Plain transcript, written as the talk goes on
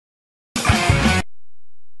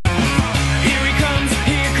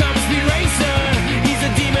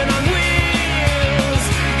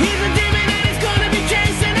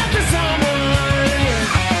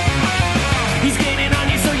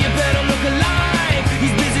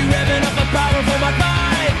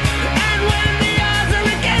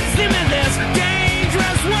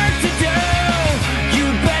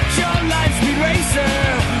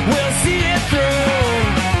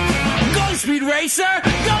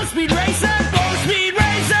Speed Racer, go Speed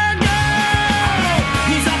Racer, go!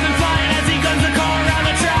 He's up and flying as he guns the car around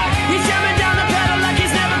the track. He's jamming down the pedal like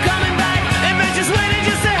he's never coming back. Adventure's waiting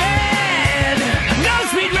just ahead. Go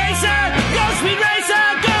Speed Racer, go Speed Racer,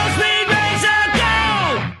 go Speed Racer, go!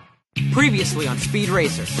 Previously on Speed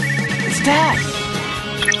Racer. It's Dad!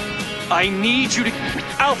 I need you to...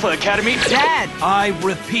 Alpha Academy! Dad! I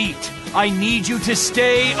repeat, I need you to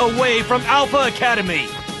stay away from Alpha Academy!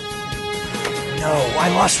 No, I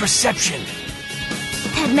lost reception.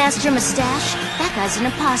 Headmaster Mustache? That guy's an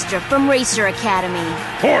imposter from Racer Academy.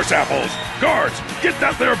 Horse apples! Guards, get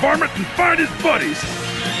that there varmint and find his buddies!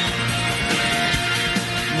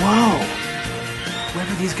 Whoa!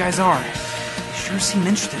 Whoever these guys are, they sure seem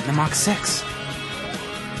interested in the Mach 6.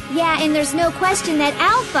 Yeah, and there's no question that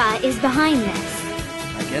Alpha is behind this.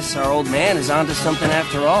 I guess our old man is onto something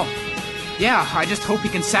after all. Yeah, I just hope he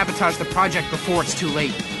can sabotage the project before it's too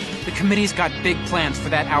late. The committee's got big plans for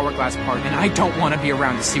that hourglass part, and I don't want to be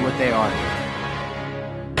around to see what they are.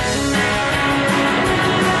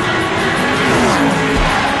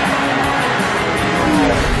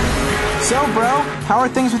 So, bro, how are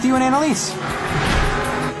things with you and Annalise?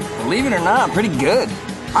 Believe it or not, pretty good.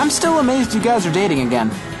 I'm still amazed you guys are dating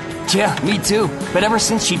again. Yeah, me too. But ever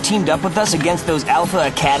since she teamed up with us against those Alpha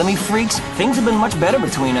Academy freaks, things have been much better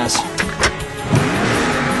between us.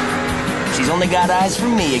 She's only got eyes for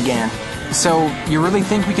me again. So, you really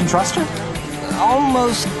think we can trust her?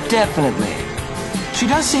 Almost definitely. She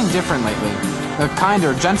does seem different lately. A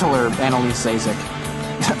kinder, gentler Annalise Zazik.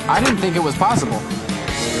 I didn't think it was possible.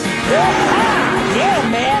 Yeah,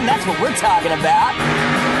 man, that's what we're talking about.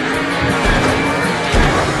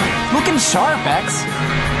 Looking sharp, X.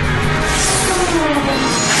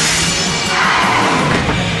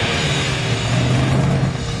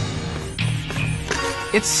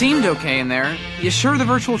 It seemed okay in there. You sure the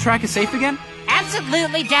virtual track is safe again?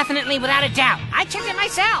 Absolutely, definitely, without a doubt. I checked it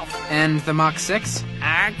myself. And the Mach 6?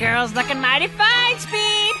 Our girl's looking mighty fine,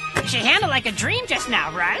 Speed. She handled like a dream just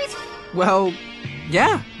now, right? Well,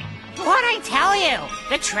 yeah. What'd I tell you?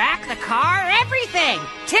 The track, the car, everything.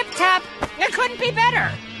 Tip-top. It couldn't be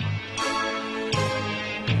better.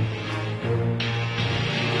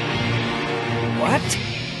 What?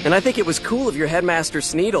 And I think it was cool of your headmaster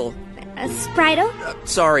Sneedle. Spritle?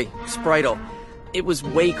 Sorry, Spritle. It was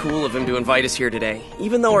way cool of him to invite us here today.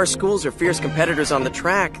 Even though our schools are fierce competitors on the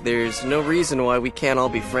track, there's no reason why we can't all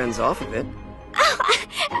be friends off of it. Oh,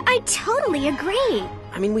 I totally agree.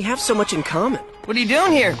 I mean, we have so much in common. What are you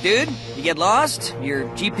doing here, dude? You get lost? Your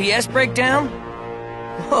GPS break down?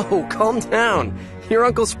 Whoa, calm down. Your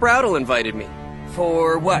Uncle Sproutle invited me.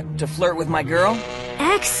 For what? To flirt with my girl?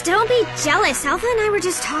 X, don't be jealous. Alpha and I were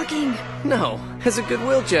just talking. No, as a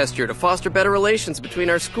goodwill gesture to foster better relations between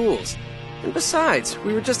our schools. And besides,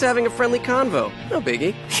 we were just having a friendly convo. No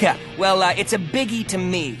biggie. Yeah, well, it's a biggie to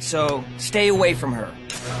me, so stay away from her.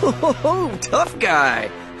 Oh, tough guy.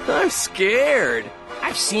 I'm scared.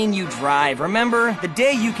 I've seen you drive, remember? The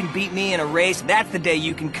day you can beat me in a race, that's the day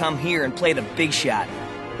you can come here and play the big shot.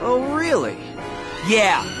 Oh, really?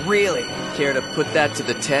 Yeah, really. Care to put that to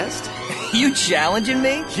the test? You challenging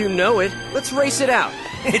me? You know it. Let's race it out.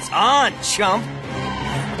 It's on, chump.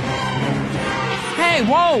 Hey,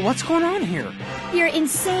 whoa, what's going on here? Your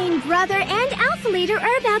insane brother and Alpha Leader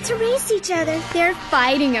are about to race each other. They're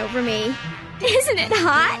fighting over me. Isn't it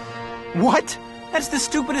hot? What? That's the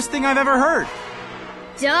stupidest thing I've ever heard.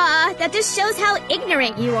 Duh, that just shows how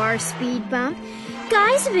ignorant you are, Speed Bump.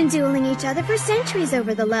 Guys have been dueling each other for centuries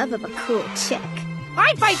over the love of a cool chick.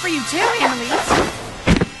 I'd fight for you too, Annalise.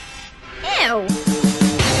 Ew.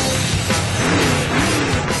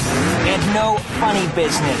 And no funny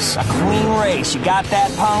business. A clean race. You got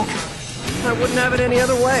that, punk? I wouldn't have it any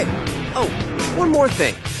other way. Oh, one more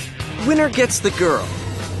thing. Winner gets the girl.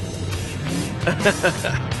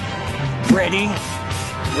 Ready?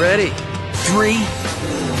 Ready. 3, 2,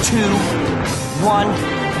 1,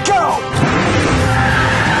 go!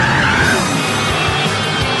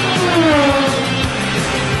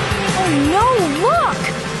 Oh no, look!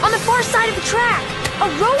 On the far side of the track, a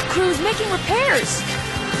road crew's making repairs.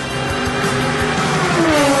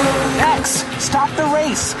 X, stop the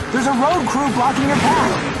race. There's a road crew blocking your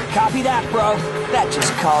path. Copy that, bro. That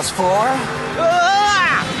just calls for...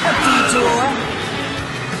 a detour.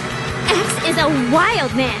 X is a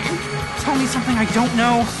wild man. Tell me something I don't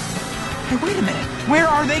know. Hey, wait a minute. Where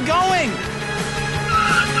are they going?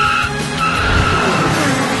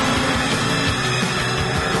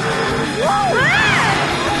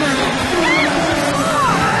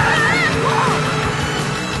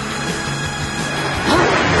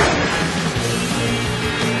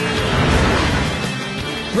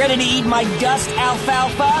 Ready? Ready to eat my dust,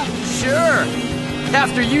 alfalfa? Sure.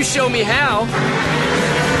 After you show me how.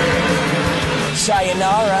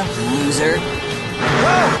 Sayonara, loser.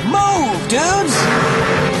 Move, dudes!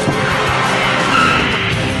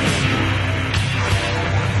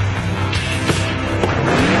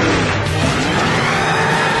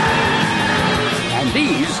 And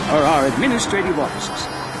these are our administrative offices.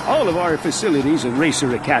 All of our facilities at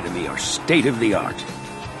Racer Academy are state-of-the-art.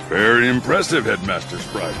 Very impressive, Headmaster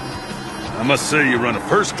Sprite. I must say you run a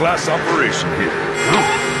first-class operation here.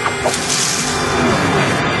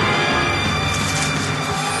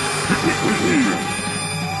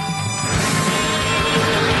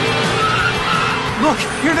 Look,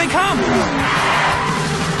 here they come!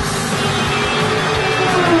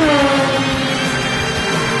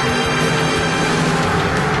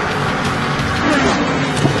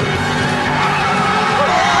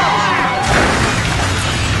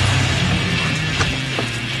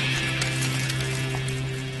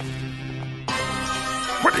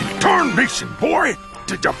 What in tarnation, boy?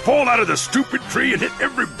 Did you fall out of the stupid tree and hit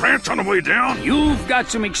every branch on the way down? You've got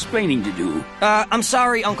some explaining to do. I'm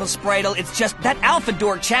sorry, Uncle Spritle. It's just that Alpha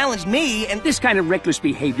Dork challenged me, and This kind of reckless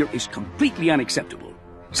behavior is completely unacceptable.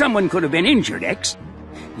 Someone could have been injured, X.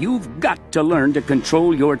 You've got to learn to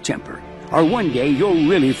control your temper, or one day you'll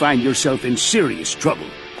really find yourself in serious trouble.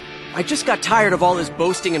 I just got tired of all this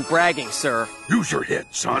boasting and bragging, sir. Use your head,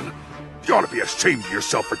 son. You ought to be ashamed of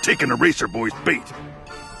yourself for taking the Racer Boy's bait.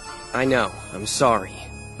 I know. I'm sorry.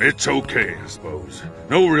 It's okay, I suppose.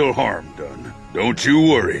 No real harm done. Don't you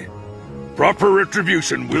worry. Proper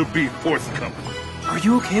retribution will be forthcoming. Are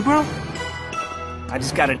you okay, bro? I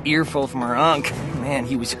just got an earful from our Unc. Man,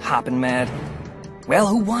 he was hopping mad. Well,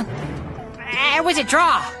 who won? It was a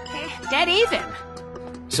draw. Dead even.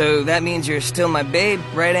 So that means you're still my babe,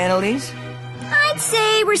 right, Annalise? I'd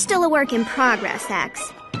say we're still a work in progress,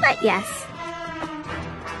 X. But yes.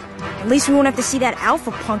 At least we won't have to see that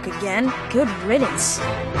alpha punk again. Good riddance.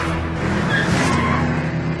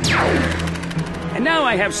 And now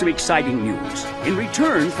I have some exciting news. In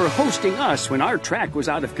return for hosting us when our track was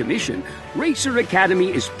out of commission, Racer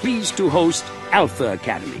Academy is pleased to host Alpha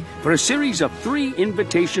Academy for a series of 3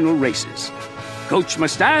 invitational races. Coach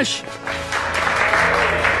Mustache?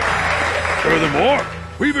 Furthermore,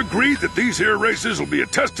 we've agreed that these here races will be a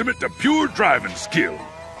testament to pure driving skill.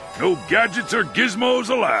 No gadgets or gizmos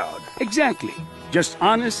allowed. Exactly. Just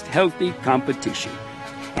honest, healthy competition.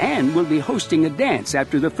 And we'll be hosting a dance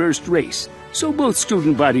after the first race, so both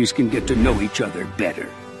student bodies can get to know each other better.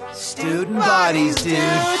 Student bodies, dude.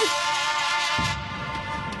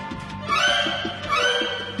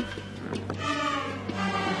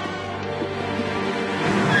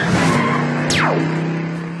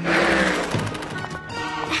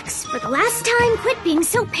 X, for the last time, quit being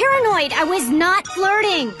so paranoid. I was not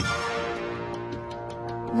flirting.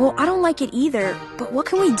 Well, I don't like it either, but what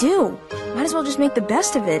can we do? Might as well just make the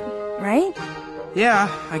best of it, right? Yeah,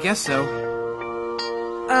 I guess so.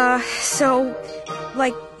 So,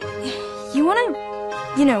 like, you wanna,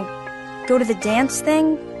 go to the dance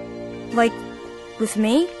thing? Like, with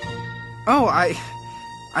me? Oh, I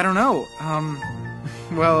don't know.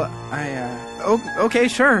 Well, okay,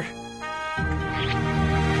 sure.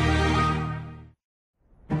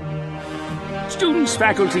 Students,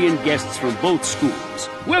 faculty, and guests from both schools,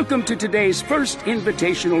 welcome to today's first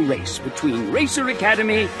invitational race between Racer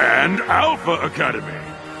Academy and Alpha Academy.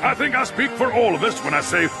 I think I speak for all of us when I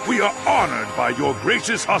say we are honored by your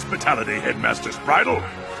gracious hospitality, Headmaster Spritle.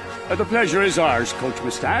 The pleasure is ours, Coach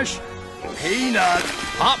Mustache. Peanut,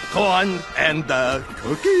 popcorn, and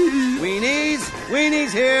cookies.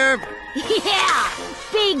 Weenies here. Yeah!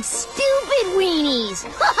 Big stupid weenies!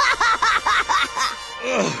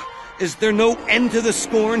 Ugh. Is there no end to the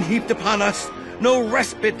scorn heaped upon us? No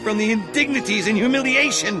respite from the indignities and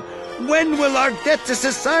humiliation? When will our debt to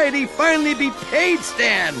society finally be paid,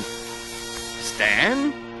 Stan?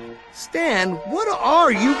 Stan? Stan, what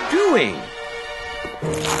are you doing?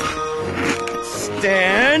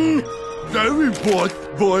 Stan? Very boss,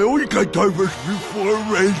 boy, you can time us before a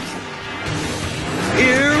race.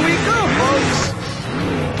 Here we go, folks.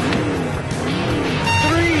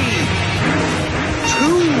 3,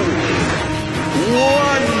 2, 1,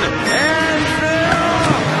 and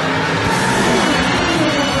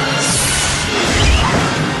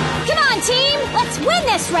Come on, team! Let's win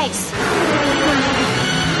this race!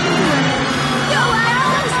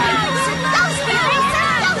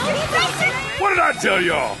 What did I tell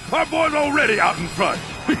y'all? Our boy's already out in front.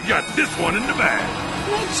 We got this one in the bag.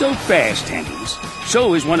 Not so fast, Handles.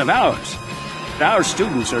 So is one of ours. Our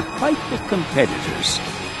students are quite the competitors.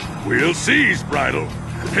 We'll see, Spritle.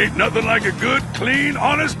 Ain't nothing like a good, clean,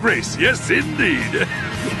 honest race. Yes, indeed.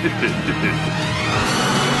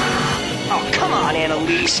 Oh, come on,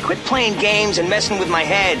 Annalise. Quit playing games and messing with my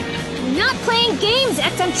head. I'm not playing games,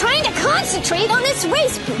 X. I'm trying to concentrate on this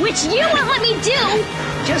race, which you won't let me do.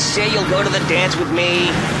 Just say you'll go to the dance with me.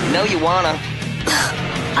 You know you wanna.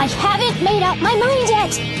 I haven't made up my mind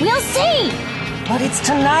yet. We'll see. But it's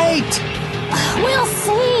tonight. We'll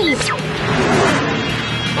see.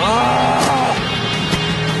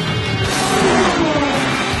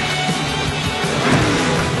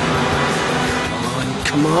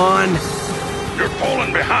 Come on. You're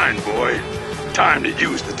falling behind, boy. Time to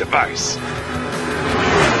use the device.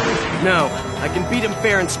 No, I can beat him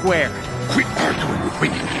fair and square. Quit arguing with me.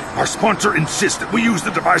 Our sponsor insists that we use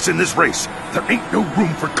the device in this race. There ain't no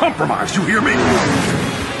room for compromise, you hear me?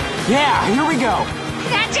 Yeah, here we go.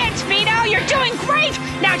 That's it, Speedo! You're doing great!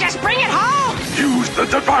 Now just bring it home! Use the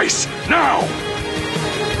device, now!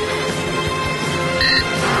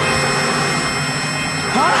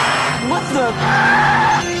 Huh? What the...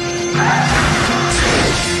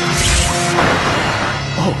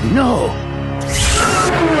 Oh, no!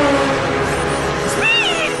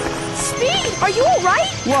 Speed, are you all right?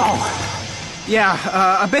 Whoa.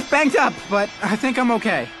 Yeah, a bit banged up, but I think I'm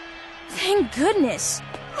okay. Thank goodness.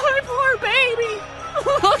 My poor baby!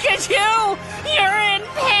 Look at you! You're in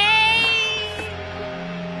pain!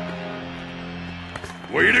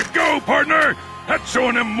 Way to go, partner! That's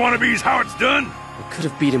showing them wannabes how it's done. I could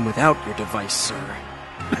have beat him without your device, sir.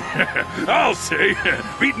 I'll say,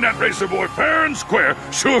 beating that racer boy fair and square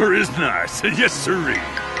sure is nice. Yes, sirree.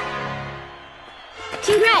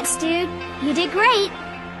 Congrats, dude. You did great.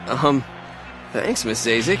 Thanks, Miss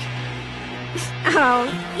Zazik. Oh,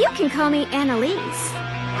 you can call me Annalise.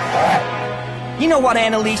 You know what,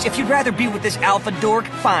 Annalise? If you'd rather be with this alpha dork,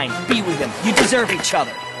 fine, be with him. You deserve each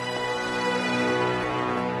other.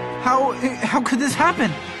 How could this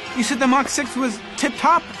happen? You said the Mach 6 was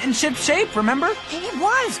tip-top in ship shape, remember? It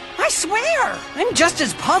was! I swear! I'm just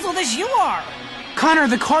as puzzled as you are! Connor,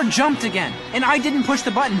 the car jumped again, and I didn't push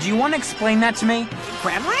the button. Do you want to explain that to me?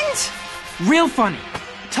 Gremlins? Real funny.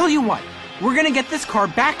 Tell you what, we're gonna get this car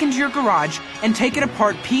back into your garage and take it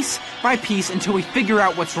apart piece by piece until we figure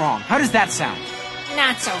out what's wrong. How does that sound?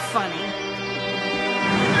 Not so funny.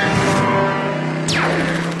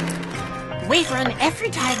 We've run every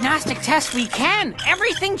diagnostic test we can.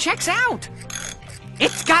 Everything checks out.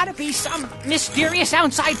 It's gotta be some mysterious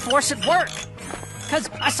outside force at work. Because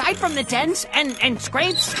aside from the dents and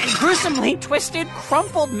scrapes and gruesomely twisted,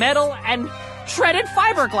 crumpled metal and shredded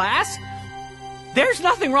fiberglass, there's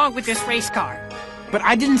nothing wrong with this race car. But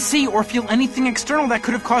I didn't see or feel anything external that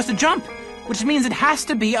could have caused a jump, which means it has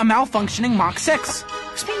to be a malfunctioning Mach 6.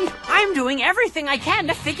 Speed, I'm doing everything I can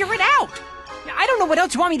to figure it out. I don't know what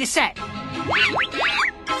else you want me to say.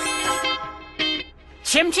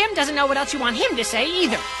 Chim Chim doesn't know what else you want him to say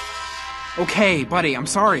either. Okay, buddy, I'm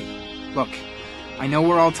sorry. Look, I know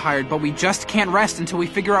we're all tired, but we just can't rest until we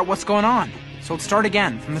figure out what's going on. So let's start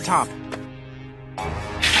again, from the top.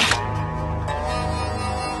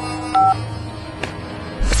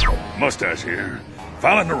 Mustache here.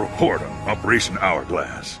 Filing a report on Operation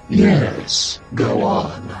Hourglass. Yes, go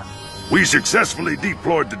on. We successfully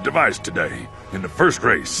deployed the device today in the first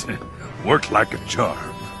race. Worked like a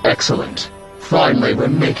charm. Excellent. Finally, we're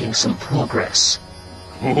making some progress.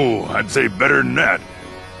 Oh, I'd say better than that.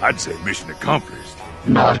 I'd say mission accomplished.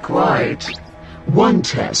 Not quite. One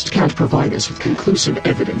test can't provide us with conclusive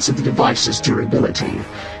evidence of the device's durability.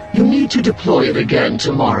 You need to deploy it again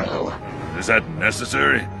tomorrow. Is that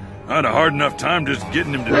necessary? I had a hard enough time just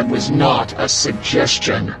getting him to... That was not a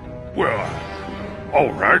suggestion. Well,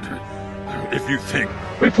 all right. If you think...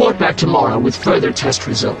 Report back tomorrow with further test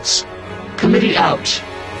results. Committee out.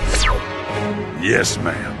 Yes,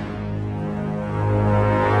 ma'am.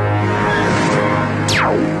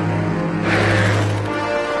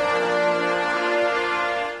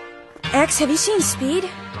 X, have you seen Speed?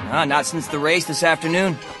 Not since the race this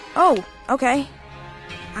afternoon. Oh, okay.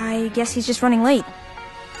 I guess he's just running late.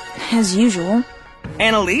 As usual.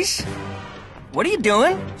 Annalise? What are you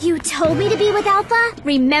doing? You told me to be with Alpha,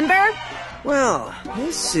 remember? Well,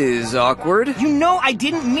 this is awkward. You know I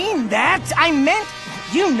didn't mean that. I meant...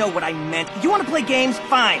 You know what I meant. You want to play games?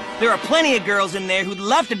 Fine. There are plenty of girls in there who'd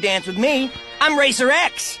love to dance with me. I'm Racer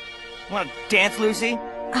X. Want to dance, Lucy?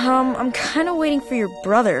 I'm kind of waiting for your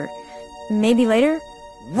brother. Maybe later?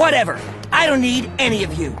 Whatever. I don't need any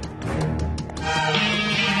of you.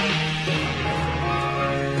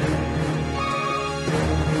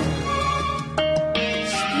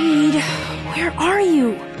 Speed, where are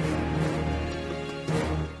you?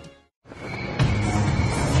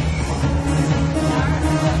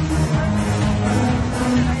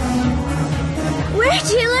 Where'd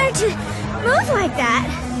you learn to move like that?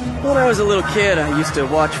 When I was a little kid, I used to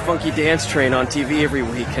watch Funky Dance Train on TV every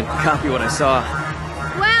week and copy what I saw.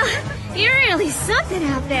 Well, you're really something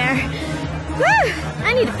out there. Whew,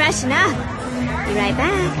 I need to freshen up. Be right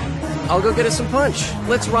back. I'll go get us some punch.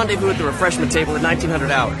 Let's rendezvous at the refreshment table at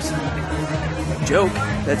 1900 hours. Joke,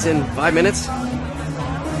 that's in 5 minutes.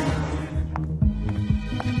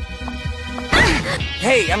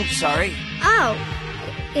 Hey, I'm sorry. Oh,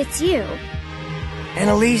 it's you.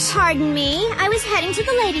 Annalise. Pardon me, I was heading to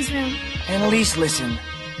the ladies' room. Annalise, listen.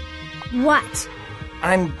 What?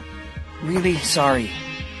 I'm really sorry.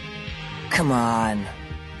 Come on.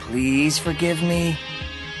 Please forgive me.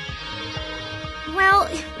 Well,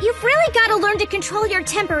 you've really got to learn to control your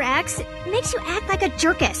temper, X. It makes you act like a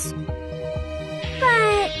jerkus.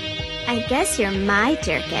 But I guess you're my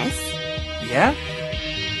jerkus. Yeah?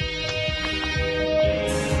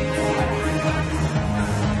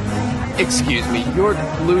 Excuse me, you're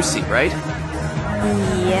Lucy, right?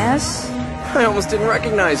 Yes? I almost didn't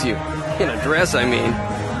recognize you. In a dress, I mean.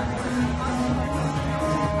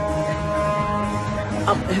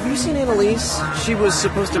 Have you seen Annalise? She was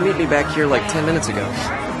supposed to meet me back here like 10 minutes ago.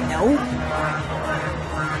 No?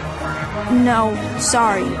 No,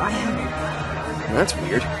 sorry, I haven't. That's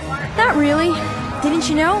weird. Not really. Didn't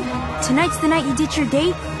you know? Tonight's the night you ditch your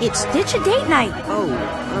date. It's ditch a date night. Oh,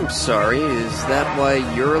 I'm sorry. Is that why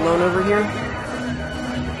you're alone over here?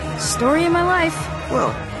 Story of my life.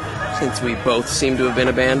 Well, since we both seem to have been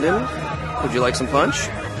abandoned, would you like some punch?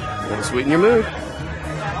 It'll sweeten your mood.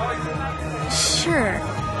 Sure.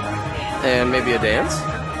 And maybe a dance?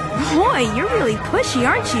 Boy, you're really pushy,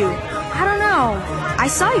 aren't you? I don't know. I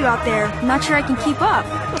saw you out there. Not sure I can keep up.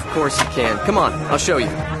 Of course you can. Come on, I'll show you.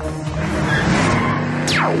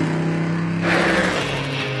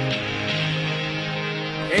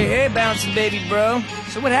 Hey, bouncing baby bro.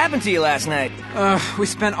 So what happened to you last night? We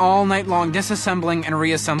spent all night long disassembling and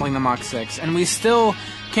reassembling the Mach 6, and we still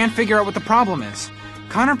can't figure out what the problem is.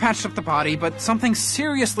 Connor patched up the body, but something's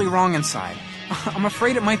seriously wrong inside. I'm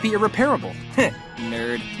afraid it might be irreparable.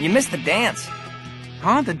 Nerd. You missed the dance.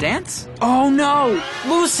 Huh? The dance? Oh no!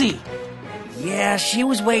 Lucy! Yeah, she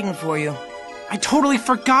was waiting for you. I totally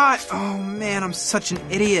forgot! Oh man, I'm such an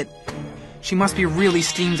idiot. She must be really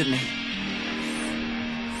steamed at me.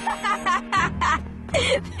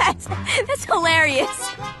 That's hilarious.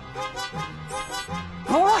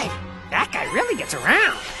 Boy, that guy really gets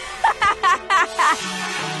around.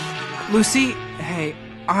 Lucy, hey,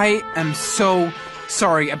 I am so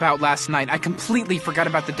sorry about last night. I completely forgot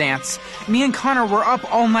about the dance. Me and Connor were up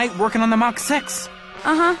all night working on the Mach 6.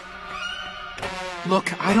 Uh-huh.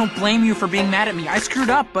 Look, I don't blame you for being mad at me. I screwed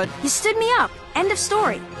up, but... You stood me up. End of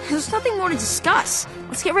story. There's nothing more to discuss.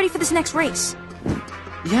 Let's get ready for this next race.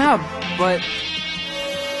 Yeah, but...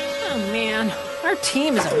 Oh, man. Our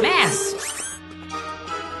team is a mess.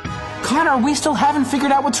 Connor, we still haven't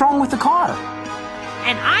figured out what's wrong with the car.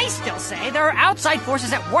 And I still say there are outside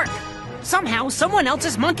forces at work. Somehow, someone else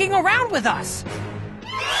is monkeying around with us.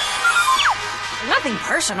 Nothing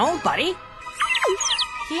personal, buddy.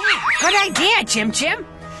 Yeah, good idea, Chim Chim.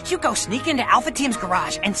 You go sneak into Alpha Team's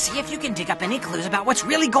garage and see if you can dig up any clues about what's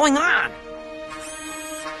really going on.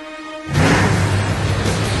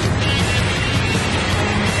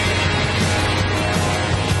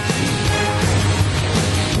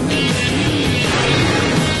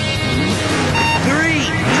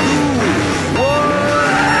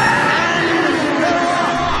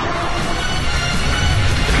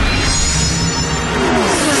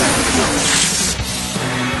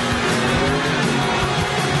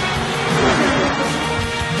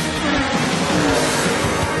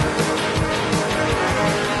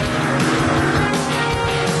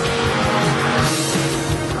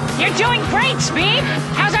 You're doing great, Speed!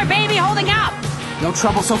 How's our baby holding up? No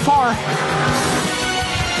trouble so far.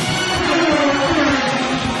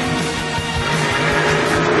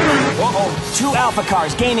 Uh-oh, 2 Alpha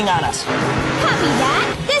cars gaining on us. Copy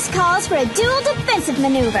that. This calls for a dual defensive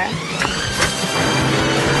maneuver.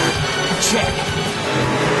 Check.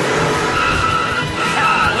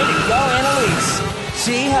 Ah, way to go, Annalise.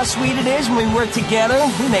 See how sweet it is when we work together?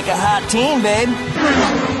 We make a hot team, babe.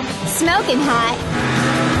 Smoking hot.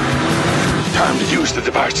 Time to use the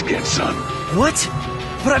device again, son. What?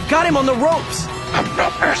 But I've got him on the ropes. I'm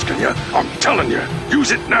not asking you. I'm telling you.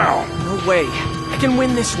 Use it now. No way. I can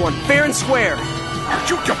win this one, fair and square. Are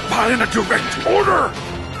you defying a direct order?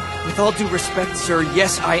 With all due respect, sir,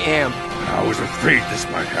 yes, I am. I was afraid this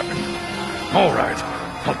might happen. All right.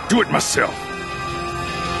 I'll do it myself.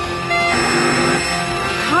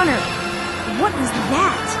 Connor, what was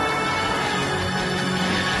that?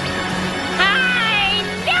 I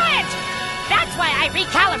knew it! That's why I I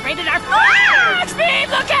recalibrated our... Ah! Speed,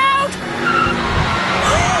 look out!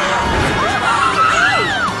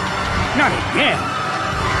 Not again.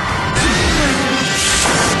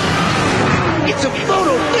 It's a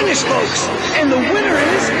photo finish, folks! And the winner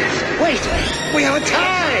is... Wait, we have a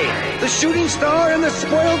tie! The shooting star and the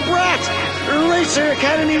spoiled brat! Racer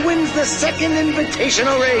Academy wins the second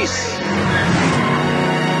invitational race!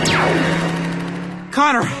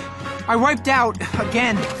 Connor, I wiped out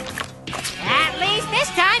again. At least this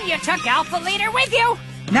time you took Alpha Leader with you.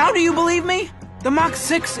 Now do you believe me? The Mach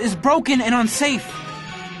 6 is broken and unsafe.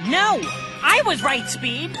 No, I was right,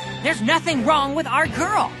 Speed. There's nothing wrong with our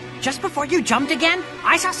girl. Just before you jumped again,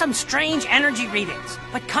 I saw some strange energy readings,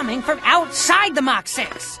 but coming from outside the Mach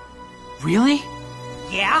 6. Really?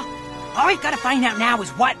 Yeah. All we've got to find out now is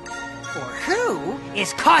what, or who,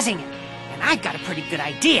 is causing it. And I've got a pretty good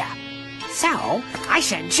idea. So, I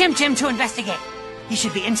sent Chim Chim to investigate. He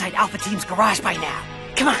should be inside Alpha Team's garage by now.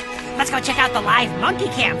 Come on, let's go check out the live monkey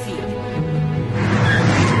cam feed.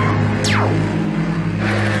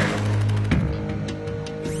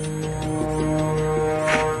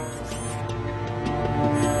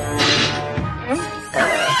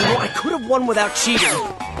 I could have won without cheating.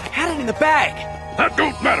 I had it in the bag. That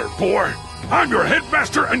don't matter, boy. I'm your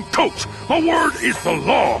headmaster and coach. My word is the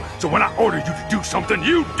law. So when I order you to do something,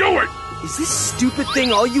 you do it. Is this stupid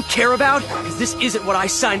thing all you care about? Because this isn't what I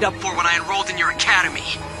signed up for when I enrolled in your academy.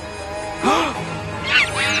 Huh?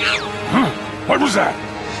 What was that?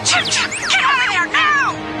 Chim Chim!